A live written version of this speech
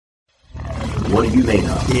What Are You Made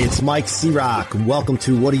Of? It's Mike C-Rock, and welcome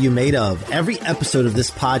to What Are You Made Of? Every episode of this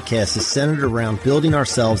podcast is centered around building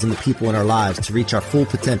ourselves and the people in our lives to reach our full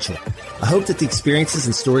potential. I hope that the experiences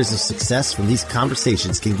and stories of success from these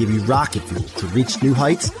conversations can give you rocket fuel to reach new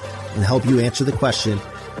heights and help you answer the question,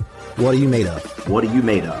 what are you made of? What are you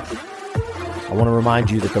made of? I want to remind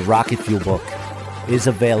you that the Rocket Fuel book is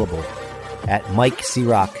available at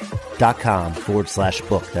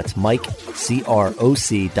mikecroc.com/book. That's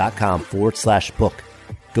mikecroc.com/book.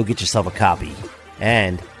 Go get yourself a copy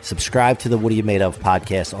and subscribe to the What Are You Made Of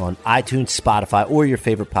podcast on iTunes, Spotify, or your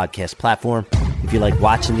favorite podcast platform. If you like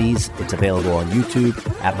watching these, it's available on YouTube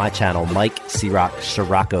at my channel, Mike C-Roc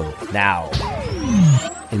Scirocco. Now,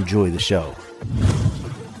 enjoy the show.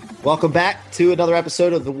 Welcome back to another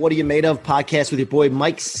episode of the What Are You Made Of podcast with your boy,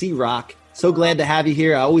 Mike C-Roc. So glad to have you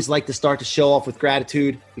here. I always like to start the show off with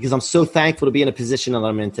gratitude because I'm so thankful to be in a position that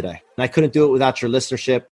I'm in today. And I couldn't do it without your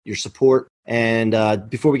listenership, your support. And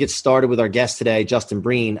before we get started with our guest today, Justin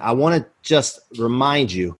Breen, I want to just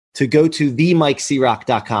remind you to go to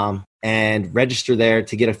themikecroc.com and register there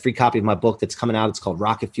to get a free copy of my book that's coming out. It's called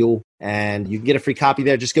Rocket Fuel. And you can get a free copy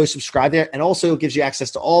there. Just go subscribe there. And also it gives you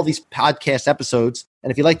access to all these podcast episodes. And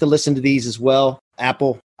if you like to listen to these as well,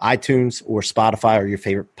 Apple, iTunes, or Spotify, or your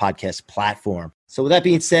favorite podcast platform. So with that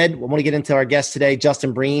being said, I want to get into our guest today,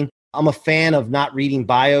 Justin Breen. I'm a fan of not reading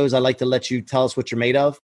bios. I like to let you tell us what you're made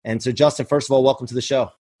of. And so Justin, first of all, welcome to the show.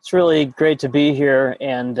 It's really great to be here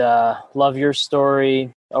and love your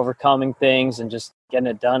story, overcoming things and just getting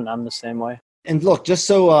it done. I'm the same way. And look, just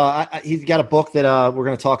so he's got a book that we're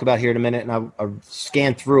going to talk about here in a minute, and I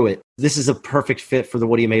scanned through it. This is a perfect fit for the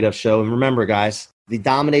What Are You Made Of show. And remember, guys, the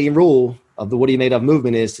dominating rule of the What Are You Made Of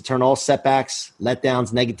movement is to turn all setbacks,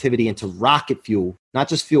 letdowns, negativity into rocket fuel, not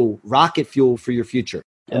just fuel, rocket fuel for your future.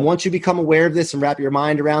 Yep. And once you become aware of this and wrap your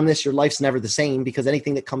mind around this, your life's never the same because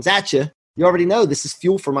anything that comes at you, you already know this is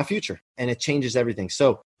fuel for my future, and it changes everything.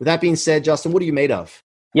 So with that being said, Justin, what are you made of?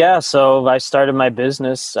 Yeah, so I started my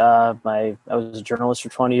business. I was a journalist for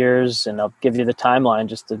 20 years, and I'll give you the timeline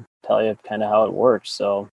just to tell you kind of how it works.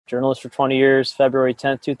 So journalist for 20 years, February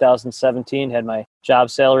 10th, 2017, had my job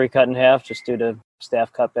salary cut in half just due to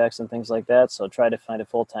staff cutbacks and things like that. So tried to find a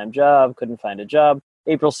full-time job, couldn't find a job.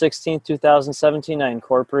 April 16th, 2017, I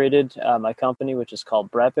incorporated my company, which is called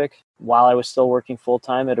Brepic, while I was still working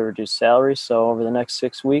full-time at a reduced salary. So over the next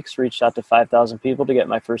 6 weeks, reached out to 5,000 people to get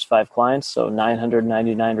my first 5 clients. So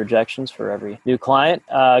 999 rejections for every new client.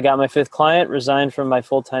 I got my 5th client, resigned from my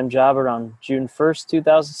full-time job around June 1st,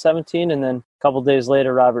 2017. And then a couple days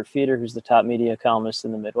later, Robert Feeder, who's the top media columnist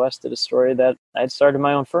in the Midwest, did a story that I'd started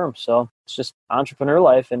my own firm. So it's just entrepreneur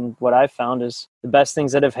life. And what I've found is the best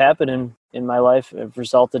things that have happened in my life have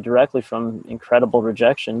resulted directly from incredible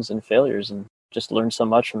rejections and failures, and just learned so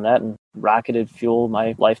much from that and rocketed fuel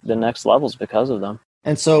my life to the next levels because of them.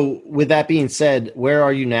 And so with that being said, where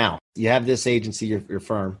are you now? You have this agency, your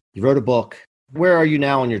firm. You wrote a book. Where are you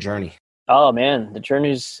now on your journey? Oh, man, the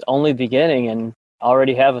journey's only beginning, and I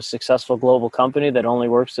already have a successful global company that only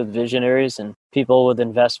works with visionaries and people with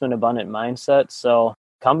investment abundant mindset. So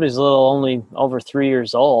company's only over 3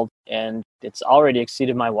 years old, and it's already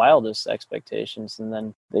exceeded my wildest expectations. And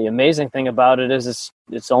then the amazing thing about it is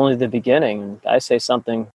it's only the beginning. I say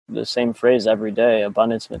the same phrase every day: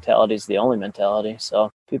 abundance mentality is the only mentality. So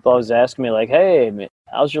people always ask me like, hey,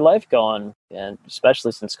 how's your life going? And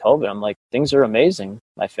especially since COVID, I'm like, things are amazing.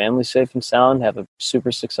 My family's safe and sound, have a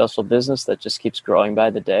super successful business that just keeps growing by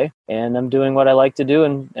the day. And I'm doing what I like to do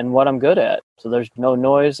and what I'm good at. So there's no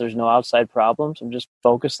noise, there's no outside problems. I'm just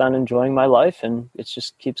focused on enjoying my life, and it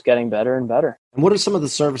just keeps getting better and better. And what are some of the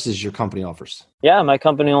services your company offers? Yeah, my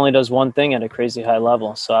company only does one thing at a crazy high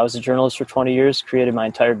level. So I was a journalist for 20 years, created my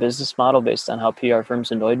entire business model based on how PR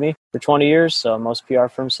firms annoyed me for 20 years. So most PR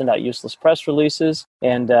firms send out useless press releases.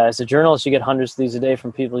 And as a journalist, you get hundreds of these a day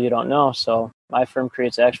from people you don't know. So my firm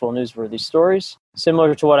creates actual newsworthy stories.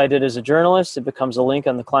 Similar to what I did as a journalist, it becomes a link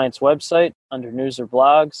on the client's website under news or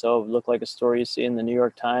blog. So it would look like a story you see in the New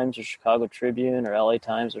York Times or Chicago Tribune or LA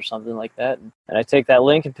Times or something like that. And I take that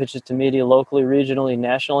link and pitch it to media locally, regionally,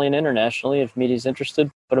 nationally, and internationally. If media's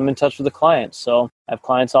interested, put them in touch with the client. So I have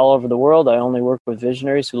clients all over the world. I only work with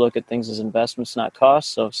visionaries who look at things as investments, not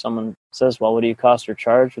costs. So if someone says, well, what do you cost or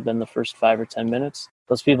charge within the first 5 or 10 minutes?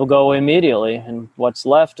 Those people go away immediately. And what's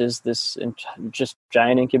left is this just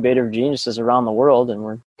giant incubator of geniuses around the world. And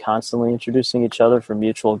we're constantly introducing each other for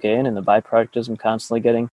mutual gain. And the byproduct is I'm constantly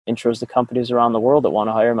getting intros to companies around the world that want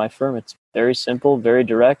to hire my firm. It's very simple, very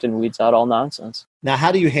direct, and weeds out all nonsense. Now,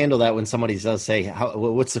 how do you handle that when somebody does say,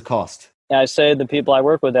 what's the cost? I say the people I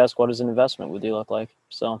work with ask, what does an investment with you look like?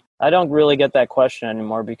 So I don't really get that question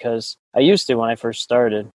anymore because I used to when I first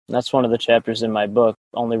started. And that's one of the chapters in my book.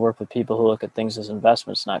 Only work with people who look at things as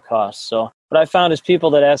investments, not costs. So what I found is people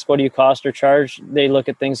that ask, what do you cost or charge? They look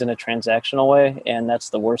at things in a transactional way. And that's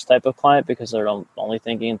the worst type of client because they're only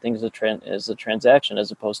thinking in things as a transaction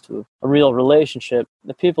as opposed to a real relationship.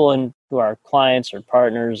 The people who are clients or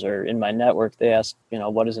partners or in my network, they ask,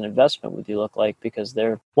 what does an investment with you look like? Because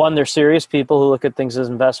they're serious people who look at things as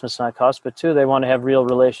investments, not costs, but two, they want to have real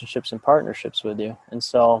relationships and partnerships with you. And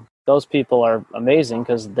so those people are amazing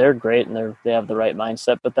because they're great and they have the right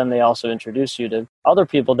mindset, but then they also introduce you to other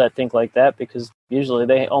people that think like that because usually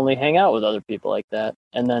they only hang out with other people like that.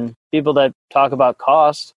 And then people that talk about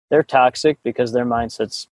cost, they're toxic because their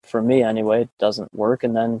mindsets, for me anyway, doesn't work.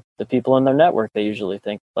 And then the people in their network, they usually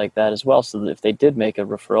think like that as well. So that if they did make a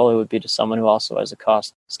referral, it would be to someone who also has a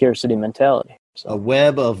cost scarcity mentality. So, a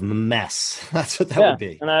web of mess. That's what that would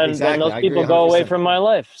be. And those people go away from my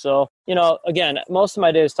life. So, again, most of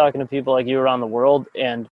my day is talking to people like you around the world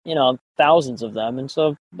and, thousands of them. And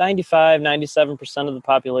so 97% of the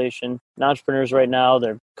population, entrepreneurs right now,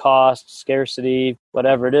 their cost, scarcity,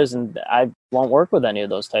 whatever it is. And I won't work with any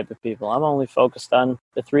of those type of people. I'm only focused on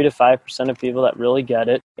the 3 to 5% of people that really get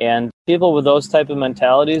it. And people with those type of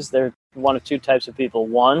mentalities, they're one of two types of people.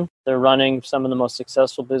 One, they're running some of the most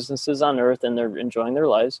successful businesses on earth and they're enjoying their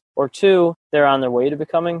lives. Or two, they're on their way to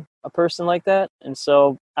becoming a person like that. And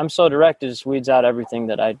so I'm so direct, it just weeds out everything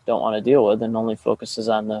that I don't want to deal with and only focuses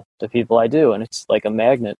on the people I do. And it's like a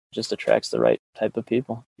magnet, just attracts the right type of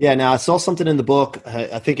people. Yeah. Now I saw something in the book.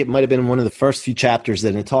 I think it might've been one of the first few chapters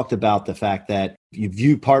that it talked about the fact that you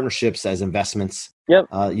view partnerships as investments. Yep.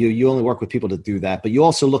 You only work with people to do that, but you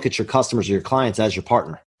also look at your customers or your clients as your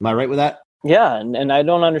partner. Am I right with that? Yeah. And I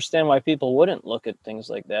don't understand why people wouldn't look at things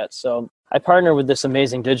like that. So I partner with this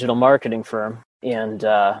amazing digital marketing firm. And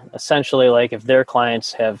essentially, like if their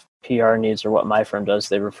clients have PR needs or what my firm does,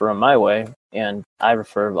 they refer them my way. And I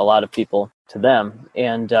refer a lot of people to them.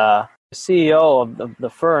 And the CEO of the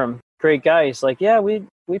firm, great guy, he's like, yeah, we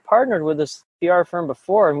partnered with this PR firm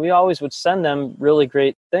before, and we always would send them really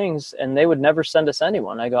great things, and they would never send us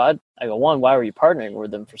anyone. I go, one, why were you partnering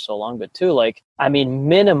with them for so long? But two,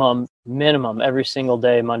 minimum every single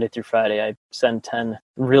day, Monday through Friday, I send 10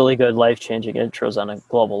 really good life-changing intros on a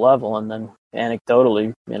global level, and then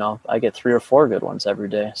anecdotally, I get 3 or 4 good ones every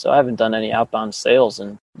day. So I haven't done any outbound sales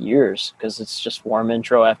in years because it's just warm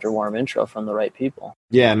intro after warm intro from the right people.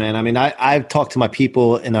 Yeah, man. I mean, I've talked to my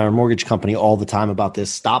people in our mortgage company all the time about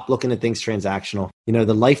this. Stop looking at things transactional.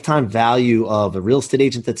 The lifetime value of a real estate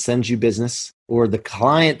agent that sends you business or the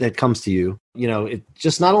client that comes to you, it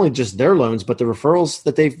just not only just their loans, but the referrals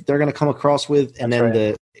that they're going to come across with. And then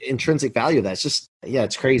the intrinsic value of that. It's just,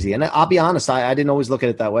 it's crazy. And I'll be honest, I didn't always look at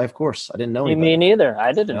it that way. Of course, I didn't know. Me neither.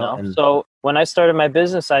 I didn't know. So when I started my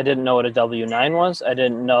business, I didn't know what a W-9 was. I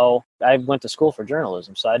didn't know. I went to school for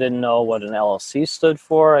journalism, so I didn't know what an LLC stood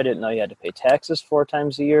for. I didn't know you had to pay taxes 4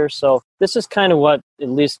 times a year. So this is kind of what, at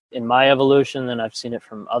least in my evolution, and I've seen it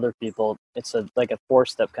from other people, it's like a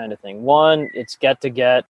 4-step kind of thing. 1, it's get to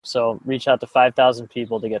get. So reach out to 5,000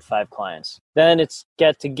 people to get 5 clients. Then it's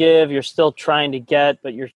get to give. You're still trying to get,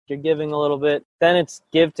 but you're giving a little bit. Then it's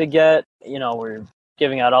give to get. We're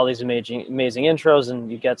giving out all these amazing intros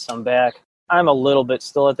and you get some back. I'm a little bit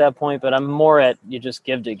still at that point, but I'm more at you just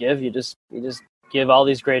give to give. You just give all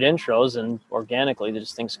these great intros and organically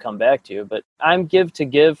these things come back to you. But I'm give to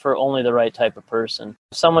give for only the right type of person.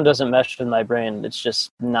 If someone doesn't mesh with my brain, it's just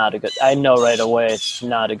not a good, I know right away it's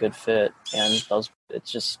not a good fit. And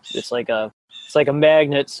it's like a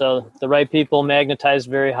magnet. So the right people magnetize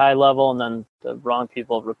very high level and then the wrong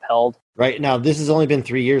people repelled. Right. Now, this has only been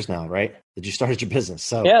 3 years now, right? That you started your business.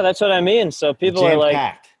 So yeah, that's what I mean. So people are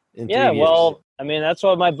like, yeah, well, I mean, that's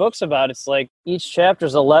what my book's about. It's like each chapter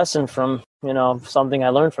is a lesson from, something I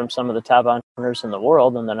learned from some of the top entrepreneurs in the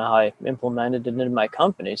world and then how I implemented it in my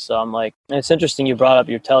company. So I'm like, and it's interesting you brought up,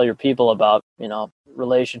 you tell your people about,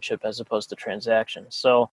 relationship as opposed to transaction.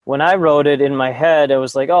 So when I wrote it in my head, it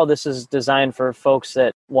was like, oh, this is designed for folks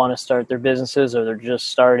that want to start their businesses or they're just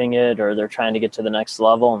starting it or they're trying to get to the next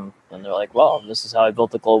level. And they're like, well, this is how I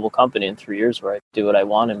built a global company in 3 years where I do what I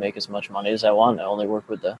want and make as much money as I want. I only work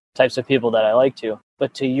with the types of people that I like to.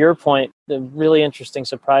 But to your point, the really interesting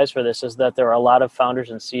surprise for this is that there are a lot of founders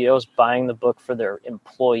and CEOs buying the book for their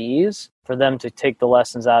employees, for them to take the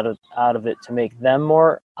lessons out of it to make them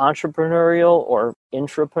more entrepreneurial or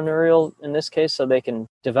intrapreneurial in this case, so they can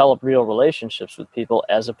develop real relationships with people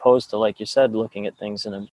as opposed to, like you said, looking at things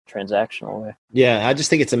in a transactional way. Yeah, I just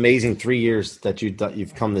think it's amazing 3 years that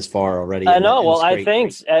you've come this far already. I know. And Well, I great,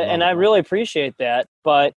 think, great. and I really appreciate that,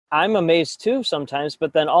 but I'm amazed too sometimes.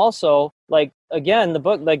 But then also, like, again, the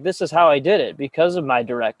book, like, this is how I did it because of my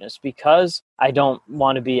directness, because I don't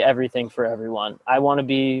want to be everything for everyone. I want to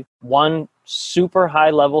be one super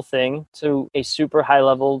high level thing to a super high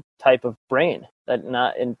level type of brain.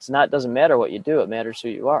 Doesn't matter what you do, it matters who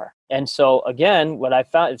you are. And so again, what I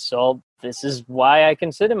found, this is why I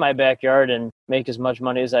can sit in my backyard and make as much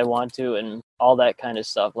money as I want to and all that kind of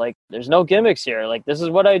stuff. Like, there's no gimmicks here. Like, this is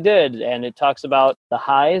what I did. And it talks about the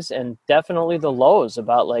highs and definitely the lows,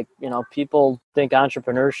 about, like, people think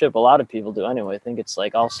entrepreneurship, a lot of people do anyway, think it's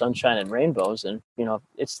like all sunshine and rainbows. And,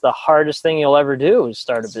 it's the hardest thing you'll ever do is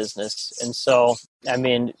start a business. And so, I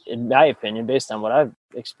mean, in my opinion, based on what I've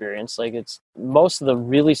experienced, like, it's most of the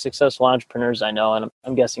really successful entrepreneurs I know, and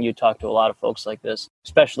I'm guessing you talk to a lot of folks like this,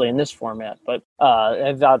 especially in this format, but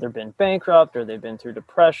have either been bankrupt or they've been through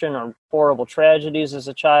depression or horrible tragedies as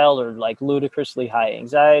a child, or like ludicrously high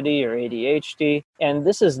anxiety or ADHD. And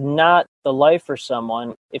this is not the life for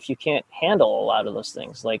someone if you can't handle a lot of those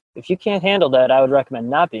things. Like, if you can't handle that, I would recommend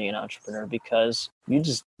not being an entrepreneur, because you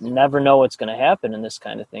just never know what's going to happen in this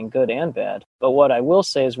kind of thing, good and bad. But what I will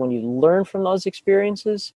say is, when you learn from those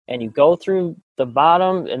experiences and you go through the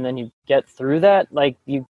bottom and then you get through that, like,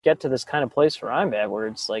 you get to this kind of place where I'm at, where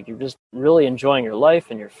it's like you're just really enjoying your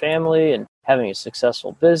life and your family and having a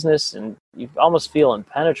successful business, and you almost feel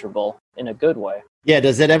impenetrable in a good way. Yeah.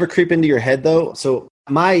 Does that ever creep into your head though? So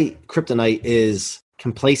my kryptonite is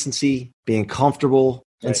complacency, being comfortable.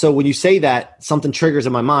 Right. And so when you say that, something triggers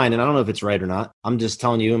in my mind, and I don't know if it's right or not. I'm just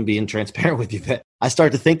telling you and being transparent with you, that I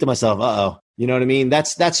start to think to myself, you know what I mean?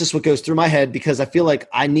 That's just what goes through my head, because I feel like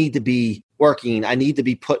I need to be working. I need to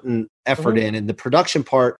be putting effort in. And the production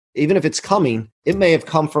part, even if it's coming, it may have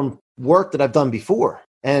come from work that I've done before.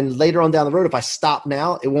 And later on down the road, if I stop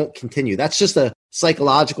now, it won't continue. That's just a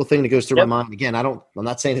psychological thing that goes through my mind. Again, I'm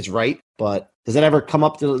not saying it's right, but does that ever come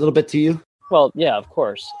up a little bit to you? Well, yeah, of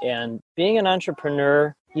course. And being an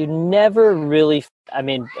entrepreneur, you never really, I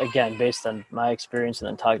mean, again, based on my experience and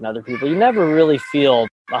then talking to other people, you never really feel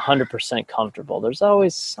 100% comfortable. There's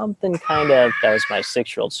always something that was my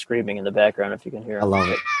 6-year-old screaming in the background, if you can hear it. I love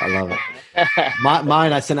it.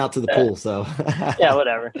 Mine I sent out to the pool, so. Yeah,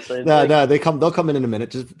 whatever. So they'll come in a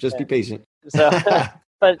minute. Just be patient. So,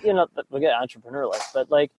 but, we get entrepreneur life, but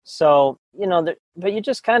but you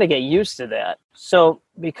just kind of get used to that. So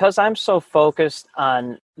because I'm so focused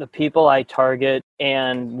on the people I target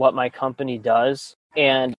and what my company does,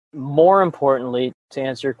 and more importantly, to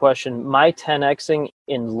answer your question, my 10Xing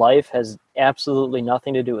in life has absolutely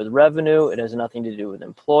nothing to do with revenue. It has nothing to do with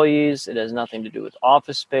employees. It has nothing to do with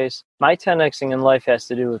office space. My 10Xing in life has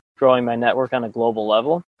to do with growing my network on a global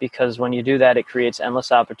level, because when you do that, it creates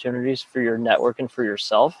endless opportunities for your network and for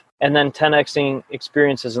yourself. And then 10Xing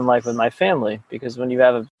experiences in life with my family, because when you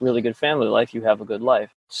have a really good family life, you have a good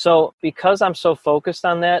life. So because I'm so focused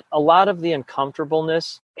on that, a lot of the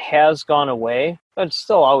uncomfortableness has gone away, but it's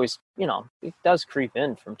still always, it does creep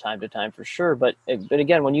in from time to time for sure. But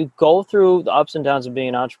again, when you go through the ups and downs of being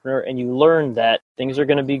an entrepreneur and you learn that things are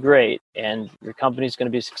going to be great and your company's going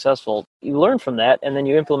to be successful, you learn from that and then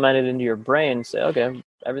you implement it into your brain and say, okay,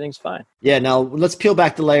 everything's fine. Yeah. Now let's peel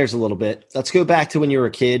back the layers a little bit. Let's go back to when you were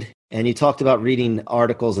a kid and you talked about reading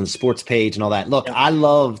articles and Sports Page and all that. Look,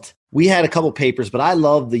 we had a couple papers, but I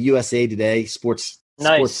loved the USA Today sports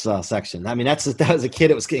section. I mean, that was a kid.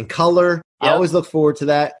 It was in color. Yep. I always look forward to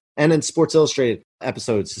that. And then Sports Illustrated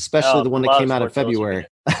episodes, especially the one that came out in February.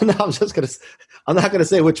 No, I'm not going to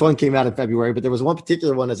say which one came out in February, but there was one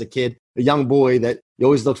particular one as a kid, a young boy, that you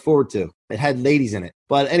always looked forward to. It had ladies in it.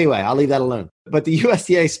 But anyway, I'll leave that alone. But the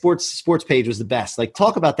USDA sports page was the best. Like,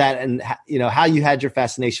 talk about that and how you had your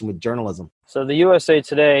fascination with journalism. So the USA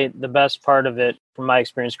Today, the best part of it, from my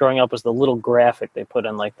experience growing up, was the little graphic they put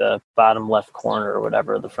in like the bottom left corner or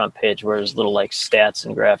whatever of the front page, where there's little like stats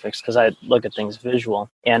and graphics, because I look at things visual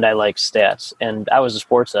and I like stats. And I was a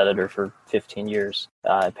sports editor for 15 years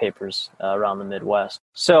at papers around the Midwest.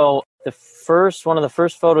 So one of the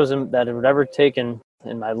first photos that I would ever taken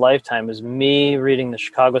in my lifetime was me reading the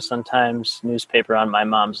Chicago Sun-Times newspaper on my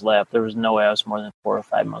mom's lap. There was no way I was more than 4 or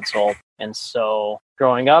 5 months old. And so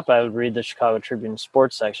growing up, I would read the Chicago Tribune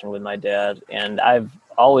sports section with my dad. And I've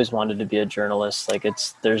always wanted to be a journalist.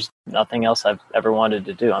 There's nothing else I've ever wanted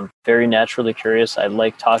to do. I'm very naturally curious. I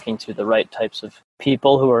like talking to the right types of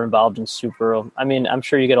people who are involved in I'm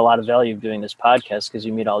sure you get a lot of value of doing this podcast because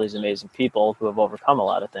you meet all these amazing people who have overcome a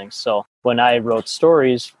lot of things. So when I wrote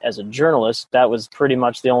stories as a journalist, that was pretty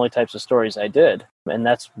much the only types of stories I did. And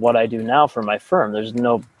that's what I do now for my firm. There's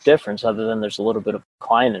no difference other than there's a little bit of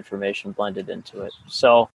client information blended into it.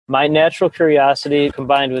 So my natural curiosity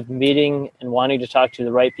combined with meeting and wanting to talk to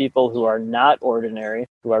the right people who are not ordinary,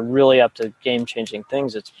 who are really up to game-changing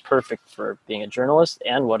things, it's perfect for being a journalist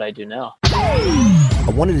and what I do now.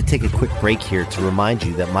 I wanted to take a quick break here to remind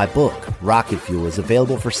you that my book, Rocket Fuel, is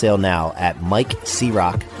available for sale now at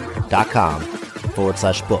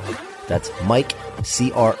MikeCroc.com/book. That's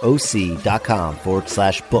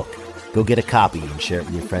MikeCroc.com/book. Go get a copy and share it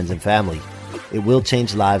with your friends and family. It will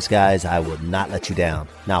change lives, guys. I will not let you down.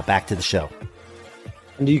 Now back to the show.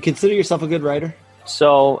 And do you consider yourself a good writer?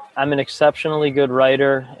 So I'm an exceptionally good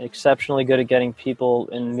writer, exceptionally good at getting people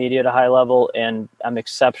in media at a high level, and I'm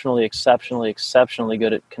exceptionally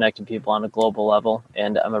good at connecting people on a global level.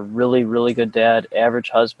 And I'm a really, really good dad,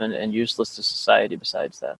 average husband, and useless to society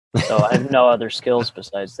besides that. So I have no other skills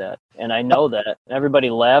besides that. And I know that.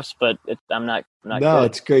 Everybody laughs, but I'm not no, good.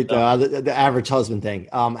 It's great, so. though. The average husband thing.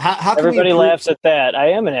 How can everybody laughs at that.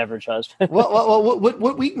 I am an average husband.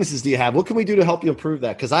 What weaknesses do you have? What can we do to help you improve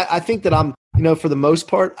that? Because I think that I'm, for the most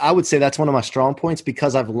part, I would say that's one of my strong points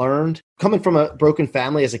because I've learned coming from a broken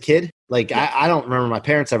family as a kid. Like I don't remember my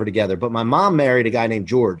parents ever together, but my mom married a guy named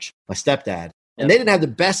George, my stepdad, and they didn't have the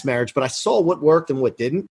best marriage, but I saw what worked and what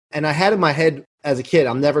didn't. And I had in my head as a kid,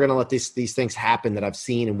 I'm never going to let these things happen that I've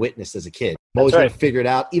seen and witnessed as a kid. I'm always going to figure it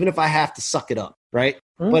out, even if I have to suck it up. Right.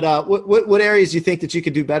 Mm-hmm. But what areas do you think that you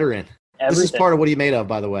could do better in? Everything. This is part of what are you made of,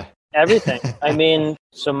 by the way. Everything.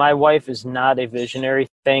 So my wife is not a visionary.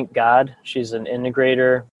 Thank God. She's an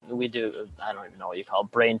integrator. We do, I don't even know what you call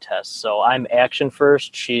it, brain tests. So I'm action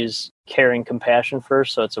first. She's caring compassion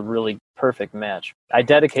first. So it's a really perfect match. I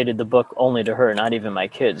dedicated the book only to her, not even my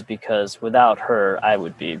kids, because without her,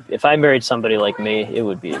 if I married somebody like me,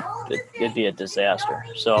 it'd be a disaster.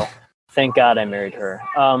 So thank God I married her.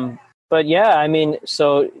 But yeah,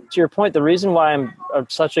 so to your point, the reason why I'm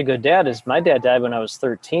such a good dad is my dad died when I was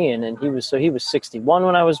 13, and he was 61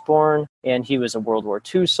 when I was born, and he was a World War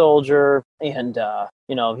II soldier, and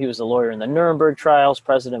he was a lawyer in the Nuremberg trials,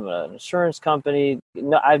 president of an insurance company.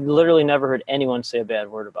 No, I've literally never heard anyone say a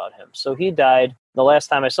bad word about him. So he died. The last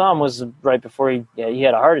time I saw him was right before he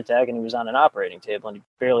had a heart attack, and he was on an operating table, and he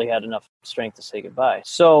barely had enough strength to say goodbye.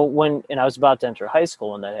 So and I was about to enter high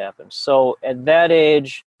school when that happened. So at that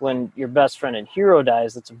age, when your best friend and hero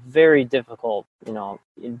dies, that's a very difficult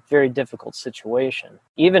situation.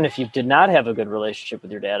 Even if you did not have a good relationship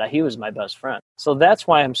with your dad, he was my best friend. So that's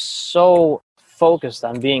why I'm so focused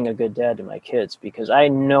on being a good dad to my kids, because I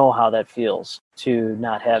know how that feels to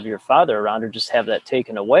not have your father around or just have that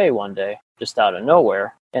taken away one day, just out of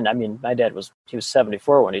nowhere. And my dad was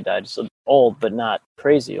 74 when he died, so old, but not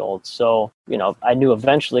crazy old. So, I knew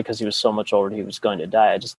eventually, because he was so much older, he was going to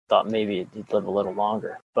die. I just thought maybe he'd live a little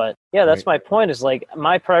longer. But yeah, that's my point, is like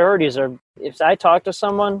my priorities are, if I talk to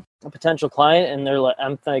someone, a potential client, and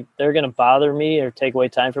they're going to bother me or take away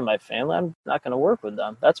time from my family, I'm not going to work with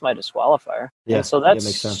them. That's my disqualifier. Yeah. And so that's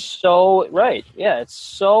makes sense. So right. Yeah. It's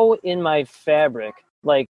so in my fabric.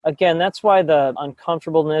 Like, again, that's why the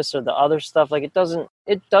uncomfortableness or the other stuff, like it does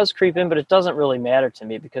creep in, but it doesn't really matter to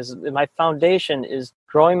me, because my foundation is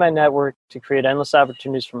growing my network to create endless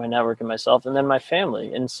opportunities for my network and myself, and then my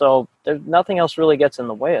family. And so there's nothing else really gets in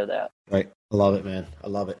the way of that. Right. I love it, man. I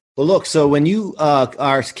love it. Well, look, so when you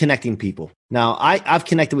are connecting people, now I've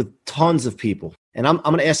connected with tons of people, and I'm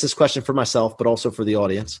going to ask this question for myself, but also for the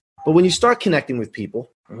audience. But when you start connecting with people,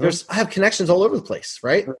 I have connections all over the place,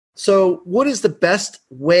 right? So what is the best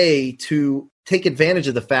way to take advantage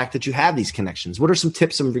of the fact that you have these connections? What are some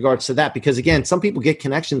tips in regards to that? Because again, some people get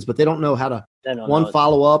connections, but they don't know how to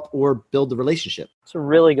follow up or build the relationship. It's a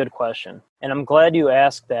really good question. And I'm glad you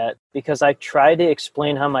asked that, because I try to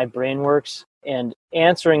explain how my brain works, and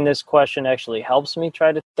answering this question actually helps me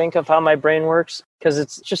try to think of how my brain works, because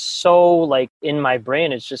it's just so like in my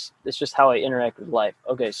brain. It's just how I interact with life.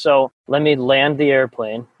 Okay, so let me land the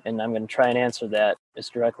airplane, and I'm going to try and answer that as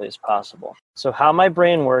directly as possible. So how my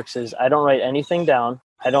brain works is I don't write anything down.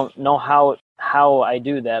 I don't know how I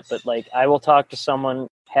do that, but like I will talk to someone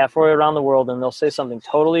halfway around the world, and they'll say something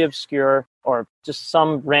totally obscure or just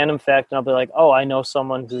some random fact, and I'll be like, oh, I know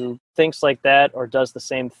someone who thinks like that or does the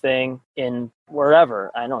same thing in wherever,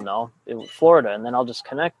 I don't know, in Florida, and then I'll just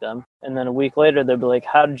connect them. And then a week later, they'll be like,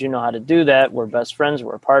 how did you know how to do that? We're best friends,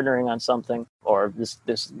 we're partnering on something, or this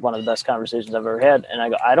is one of the best conversations I've ever had. And I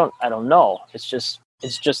go, I don't know. It's just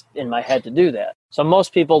in my head to do that. So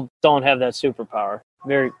most people don't have that superpower.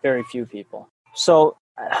 Very, very few people. So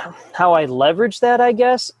how I leverage that, I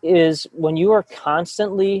guess, is when you are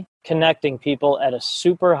constantly connecting people at a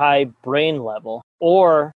super high brain level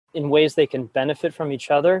or in ways they can benefit from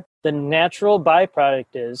each other, the natural byproduct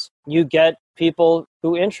is you get people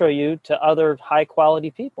who intro you to other high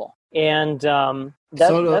quality people. And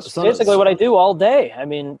that's basically what I do all day. I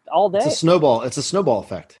mean, all day. It's a snowball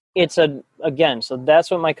effect. So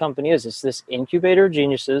that's what my company is. It's this incubator of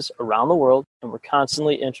geniuses around the world, and we're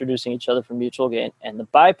constantly introducing each other for mutual gain. And the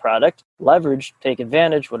byproduct, leverage, take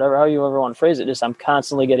advantage, whatever, how you ever want to phrase it, is I'm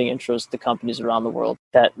constantly getting intros to companies around the world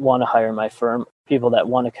that want to hire my firm, people that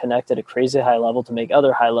want to connect at a crazy high level to make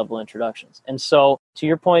other high level introductions. And so to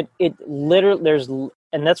your point,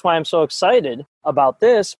 and that's why I'm so excited about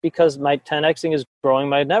this, because my 10Xing is growing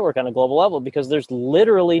my network on a global level, because there's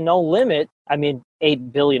literally no limit. I mean,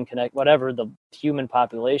 8 billion whatever the human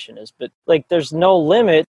population is, but like there's no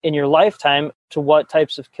limit in your lifetime to what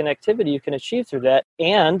types of connectivity you can achieve through that.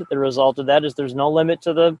 And the result of that is there's no limit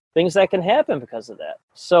to the things that can happen because of that.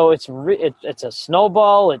 So it's a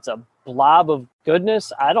snowball. It's a blob of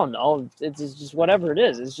goodness. I don't know. It's just whatever it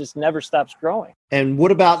is. It just never stops growing. And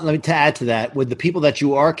what about, to add to that, with the people that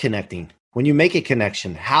you are connecting, when you make a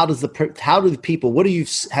connection, what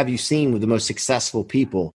have you seen with the most successful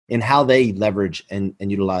people in how they leverage and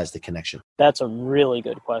utilize the connection? That's a really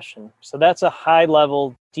good question. So that's a high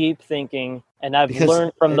level, deep thinking. And I've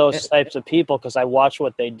learned from those types of people because I watch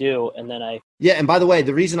what they do. And then Yeah. And by the way,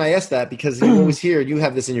 the reason I asked that, because you always hear, you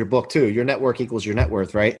have this in your book too, your network equals your net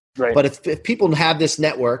worth, right? Right. But if people have this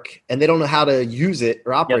network and they don't know how to use it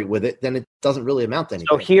or operate with it, then it doesn't really amount to anything.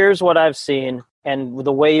 So here's what I've seen. And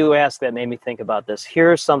the way you asked that made me think about this.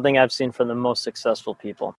 Here's something I've seen from the most successful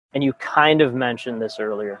people. And you kind of mentioned this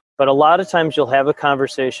earlier. But a lot of times you'll have a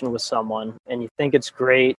conversation with someone and you think it's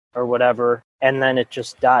great or whatever, and then it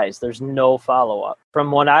just dies. There's no follow-up.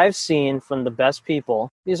 From what I've seen from the best people,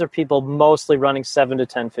 these are people mostly running 7 to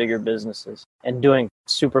 10 figure businesses and doing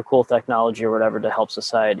super cool technology or whatever to help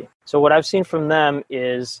society. So what I've seen from them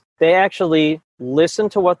is they actually listen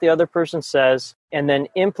to what the other person says and then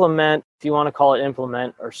implement, if you want to call it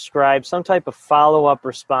implement, or scribe some type of follow-up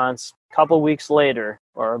response a couple weeks later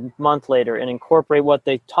or a month later and incorporate what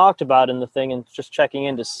they talked about in the thing and just checking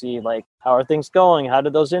in to see, like, how are things going? How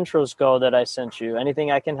did those intros go that I sent you?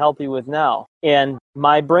 Anything I can help you with now? And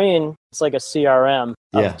my brain, it's like a CRM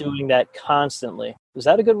of doing that constantly. That's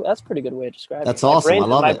a pretty good way to describe it. That's awesome. I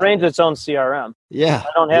love it. My brain's its own CRM. Yeah.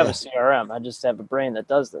 I don't have a CRM. I just have a brain that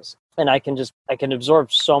does this. And I can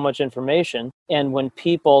absorb so much information. And when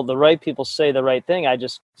the right people say the right thing, I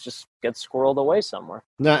just get squirreled away somewhere.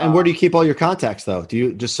 Now, and where do you keep all your contacts though? Do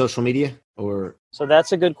you just social media or? So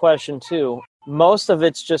that's a good question too. Most of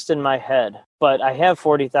it's just in my head, but I have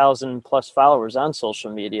 40,000 plus followers on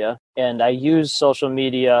social media, and I use social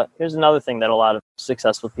media. Here's another thing that a lot of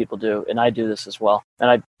successful people do, and I do this as well.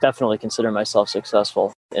 And I definitely consider myself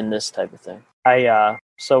successful in this type of thing.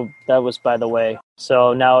 So that was, by the way.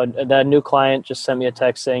 So now that new client just sent me a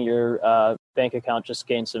text saying your bank account just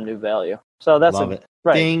gained some new value. So that's it.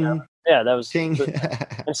 Right. Ding. Yeah, that was ding.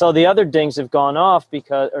 And so the other dings have gone off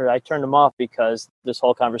I turned them off because this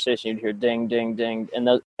whole conversation you'd hear ding, ding, ding, and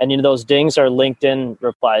those dings are LinkedIn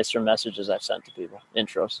replies from messages I've sent to people,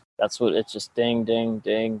 intros. That's what it's just ding, ding,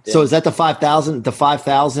 ding, ding. So is that the 5,000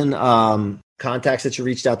 contacts that you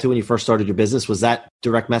reached out to when you first started your business? Was that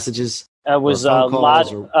direct messages? It was a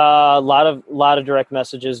lot of direct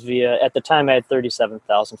messages at the time I had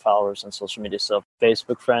 37,000 followers on social media. So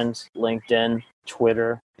Facebook friends, LinkedIn,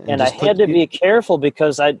 Twitter. And I had to be careful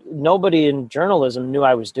because nobody in journalism knew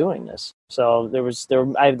I was doing this. So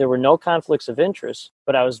there were no conflicts of interest,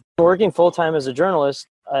 but I was working full time as a journalist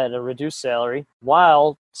at a reduced salary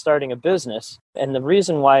while starting a business. And the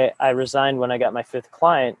reason why I resigned when I got my 5th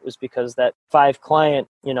client was because that 5 client,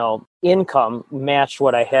 income matched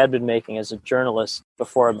what I had been making as a journalist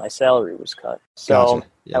before my salary was cut. So Gotcha.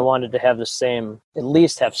 Yep. I wanted to have at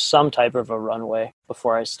least have some type of a runway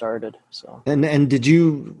before I started. So. And did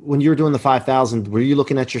you, when you were doing the 5,000, were you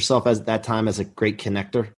looking at yourself at that time as a great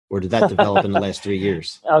connector, or did that develop in the last 3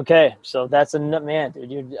 years? Okay. So that's man,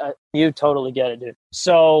 dude, you totally get it, dude.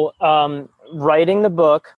 So, writing the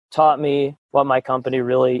book taught me what my company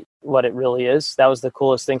what it really is. That was the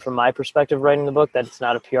coolest thing from my perspective, writing the book, that it's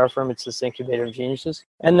not a PR firm, it's this incubator of geniuses.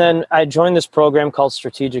 And then I joined this program called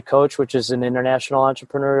Strategic Coach, which is an international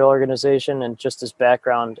entrepreneurial organization. And just as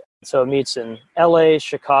background, so it meets in LA,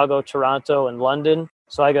 Chicago, Toronto, and London.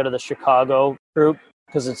 So I go to the Chicago group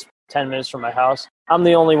because it's 10 minutes from my house. I'm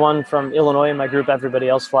the only one from Illinois in my group. Everybody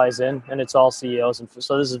else flies in, and it's all CEOs. And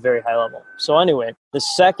so this is very high level. So anyway, the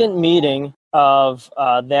second meeting of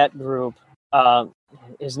that group,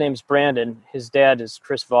 his name's Brandon. His dad is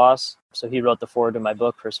Chris Voss. So he wrote the foreword to my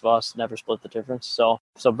book, Chris Voss, Never Split the Difference. So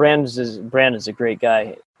Brandon's a great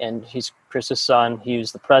guy, and he's Chris's son. He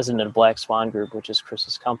was the president of Black Swan Group, which is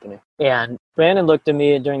Chris's company. And Brandon looked at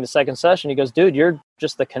me during the second session. He goes, dude, you're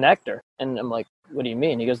just the connector. And I'm like, what do you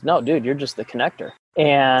mean? He goes, no, dude, you're just the connector.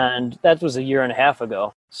 And that was a year and a half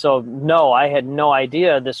ago. So no, I had no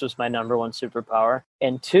idea this was my number one superpower.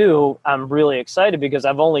 And two, I'm really excited because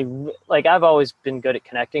I've always been good at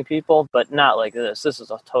connecting people, but not like this. This is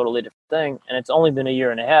a totally different thing. And it's only been a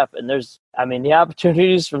year and a half. And the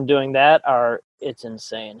opportunities from doing that it's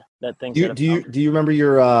insane. That thing. Do you remember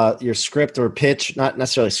your script or pitch? Not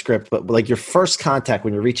necessarily script, but like your first contact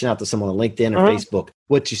when you're reaching out to someone on LinkedIn or Facebook.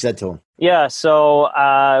 What you said to them? Yeah. So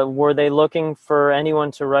were they looking for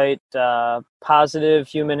anyone to write positive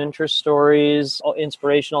human interest stories,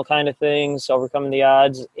 inspirational kind of things, overcoming the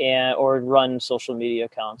odds, or run social media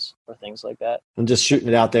accounts or things like that? And just shooting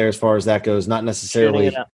it out there as far as that goes, not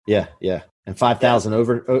necessarily. Yeah. And 5,000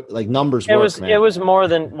 over, like numbers it work, man. It was more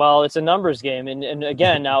than, well, it's a numbers game. And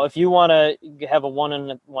again, now, if you want to have a 1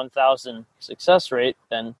 in 1,000 success rate,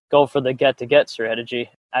 then go for the get strategy.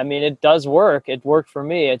 I mean, it does work. It worked for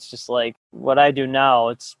me. It's just like what I do now.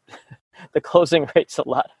 It's the closing rate's a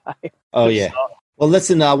lot higher. Oh, yeah. So, well,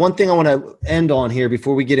 listen, one thing I want to end on here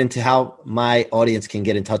before we get into how my audience can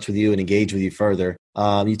get in touch with you and engage with you further.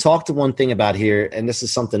 You talked to one thing about here, and this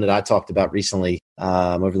is something that I talked about recently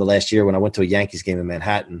over the last year when I went to a Yankees game in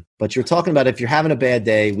Manhattan. But you're talking about if you're having a bad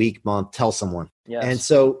day, week, month, tell someone. Yes. And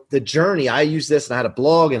so the journey, I use this, and I had a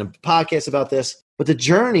blog and a podcast about this, but the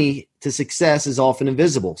journey to success is often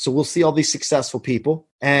invisible. So we'll see all these successful people,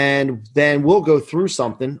 and then we'll go through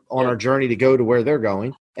something on our journey to go to where they're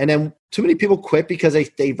going. And then too many people quit because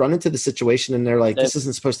they run into the situation and they're like, this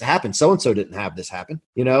isn't supposed to happen. So-and-so didn't have this happen,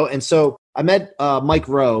 And so I met Mike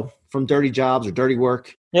Rowe from Dirty Jobs or Dirty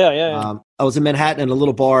Work. Yeah. I was in Manhattan in a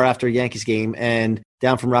little bar after a Yankees game and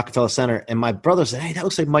down from Rockefeller Center. And my brother said, hey, that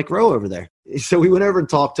looks like Mike Rowe over there. So we went over and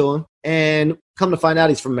talked to him, and come to find out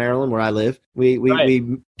he's from Maryland, where I live.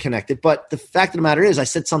 We connected. But the fact of the matter is, I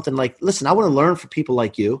said something like, listen, I want to learn from people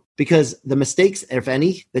like you, because the mistakes, if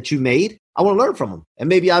any, that you made, I want to learn from them. And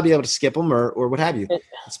maybe I'll be able to skip them or what have you,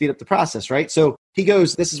 speed up the process, right? So he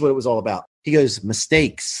goes, this is what it was all about. He goes,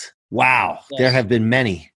 mistakes. Wow, yes. There have been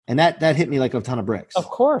many. And that hit me like a ton of bricks. Of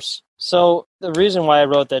course. So the reason why I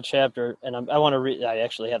wrote that chapter, and I want to read, I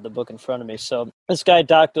actually have the book in front of me. So this guy,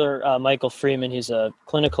 Dr. Michael Freeman, he's a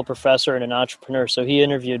clinical professor and an entrepreneur. So he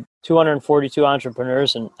interviewed 242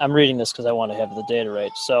 entrepreneurs, and I'm reading this because I want to have the data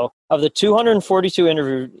right. So of the 242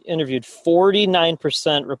 interviewed,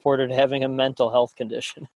 49% reported having a mental health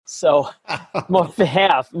condition. So more than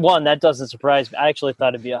half. That doesn't surprise me. I actually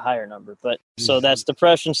thought it'd be a higher number. But so that's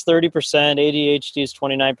depression's 30%, ADHD is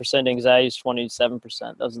 29%, anxiety is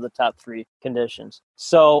 27%. Those are the top 3 conditions.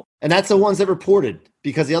 So, and that's the ones that reported,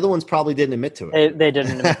 because the other ones probably didn't admit to it. They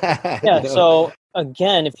didn't admit. Yeah. So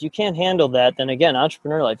again, if you can't handle that, then again,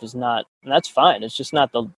 entrepreneur life is not, and that's fine. It's just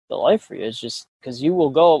not the life for you. It's just because you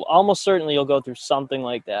will almost certainly you'll go through something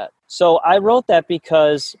like that. So I wrote that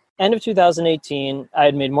because end of 2018, I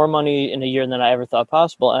had made more money in a year than I ever thought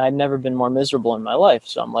possible, and I'd never been more miserable in my life.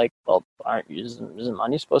 So I'm like, well, isn't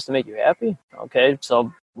money supposed to make you happy? Okay,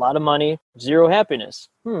 so a lot of money, zero happiness.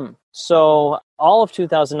 So all of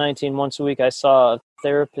 2019, once a week, I saw a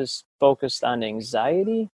therapist focused on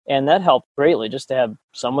anxiety, and that helped greatly just to have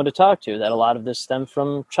someone to talk to. That a lot of this stemmed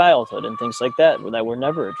from childhood and things like that were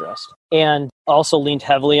never addressed. And also leaned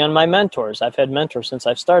heavily on my mentors. I've had mentors since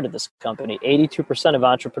I've started this company. 82% of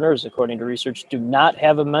entrepreneurs, according to research, do not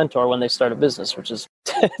have a mentor when they start a business, which is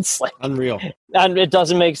it's like unreal. And it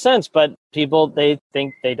doesn't make sense, but people, they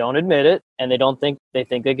think they don't admit it, and they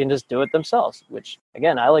think they can just do it themselves, which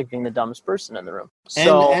again, I like being the dumbest person in the room.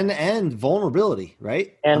 So, and vulnerability,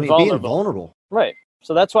 right? And being vulnerable. Right.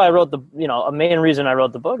 So that's why I wrote a main reason I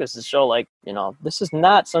wrote the book is to show this is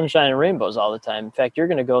not sunshine and rainbows all the time. In fact, you're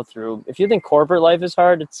going to go through, if you think corporate life is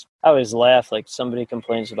hard, I always laugh, like somebody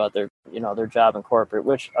complains about their job in corporate,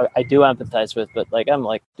 which I do empathize with, but I'm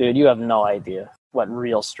like, dude, you have no idea what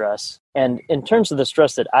real stress. And in terms of the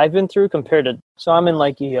stress that I've been through so I'm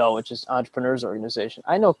in EO, which is entrepreneurs organization.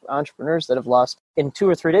 I know entrepreneurs that have in 2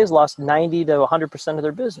 or 3 days, lost 90 to 100% of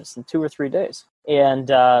their business in 2 or 3 days. And,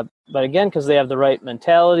 but again, because they have the right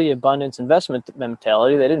mentality, abundance, investment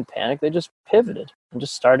mentality, they didn't panic. They just pivoted and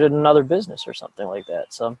just started another business or something like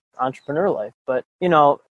that. So entrepreneur life. But,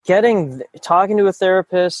 talking to a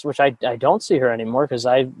therapist, which I don't see her anymore because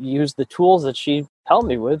I use the tools that she helped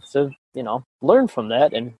me with to, learn from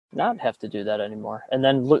that and not have to do that anymore. And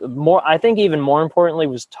then I think even more importantly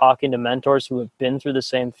was talking to mentors who have been through the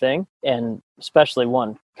same thing. And especially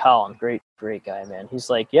one, Colin, great guy, man. He's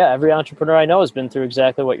like, yeah, every entrepreneur I know has been through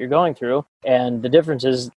exactly what you're going through. And the difference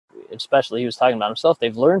is, especially he was talking about himself,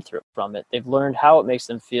 they've learned from it. They've learned how it makes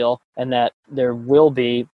them feel and that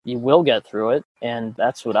you will get through it. And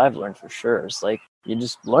that's what I've learned for sure. It's like, you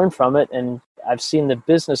just learn from it. And I've seen the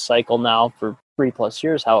business cycle now for 3+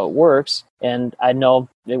 years, how it works. And I know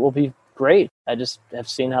it will be great. I just have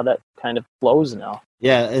seen how that kind of flows now.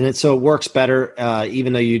 Yeah. And so it works better,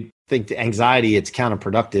 even though you think the anxiety, it's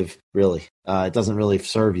counterproductive, really. It doesn't really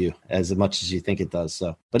serve you as much as you think it does.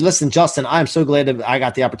 So, but listen, Justin, I'm so glad that I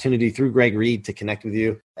got the opportunity through Greg Reed to connect with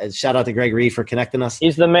you. Shout out to Greg Reed for connecting us.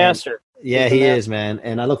 He's the master. He is, man.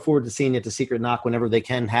 And I look forward to seeing you at the Secret Knock whenever they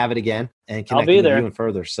can have it again and connecting with you and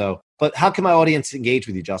further. So, but how can my audience engage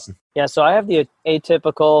with you, Justin? Yeah, so I have the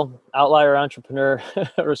atypical outlier entrepreneur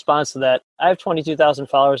response to that. I have 22,000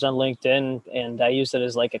 followers on LinkedIn, and I use it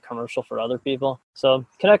as like a commercial for other people. So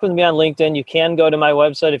connect with me on LinkedIn. You can go to my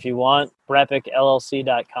website if you want,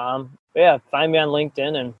 brepicllc.com. But yeah, find me on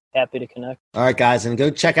LinkedIn and happy to connect. All right, guys, and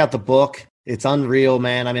go check out the book. It's unreal,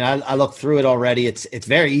 man. I mean, I looked through it already. It's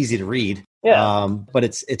very easy to read. Yeah. But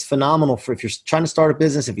it's phenomenal for if you're trying to start a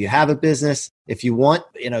business, if you have a business, if you want,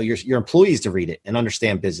 your employees to read it and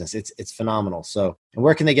understand business. It's phenomenal. So, and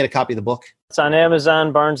where can they get a copy of the book? It's on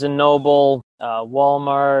Amazon, Barnes & Noble,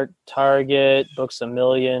 Walmart, Target, Books A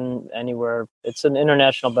Million, anywhere. It's an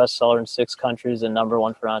international bestseller in 6 countries and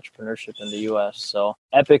 #1 for entrepreneurship in the U.S. So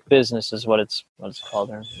Epic Business is what it's called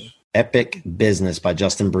there. Epic Business by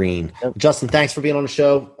Justin Breen. Yep. Justin, thanks for being on the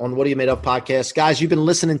show on the What Are You Made Of podcast. Guys, you've been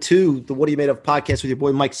listening to the What Are You Made Of podcast with your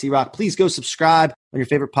boy, Mike C-Rock. Please go subscribe on your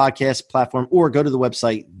favorite podcast platform or go to the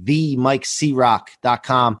website,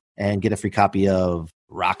 themikecrock.com, and get a free copy of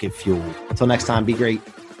Rocket Fuel. Until next time, be great.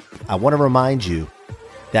 I want to remind you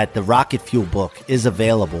that the Rocket Fuel book is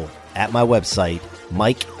available at my website,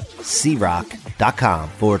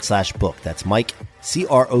 mikecrock.com/book. That's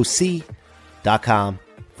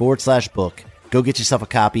mikecroc.com/book. Go get yourself a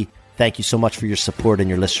copy. Thank you so much for your support and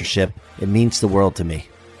your listenership. It means the world to me.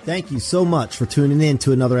 Thank you so much for tuning in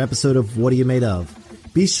to another episode of What Are You Made Of?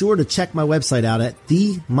 Be sure to check my website out at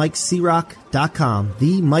themikecroc.com,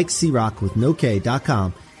 themikecroc with no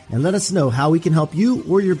K.com, and let us know how we can help you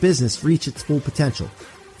or your business reach its full potential.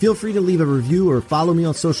 Feel free to leave a review or follow me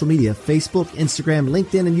on social media, Facebook, Instagram,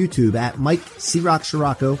 LinkedIn, and YouTube at Mike C-Rock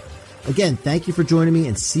Scirocco. Again, thank you for joining me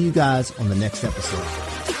and see you guys on the next episode.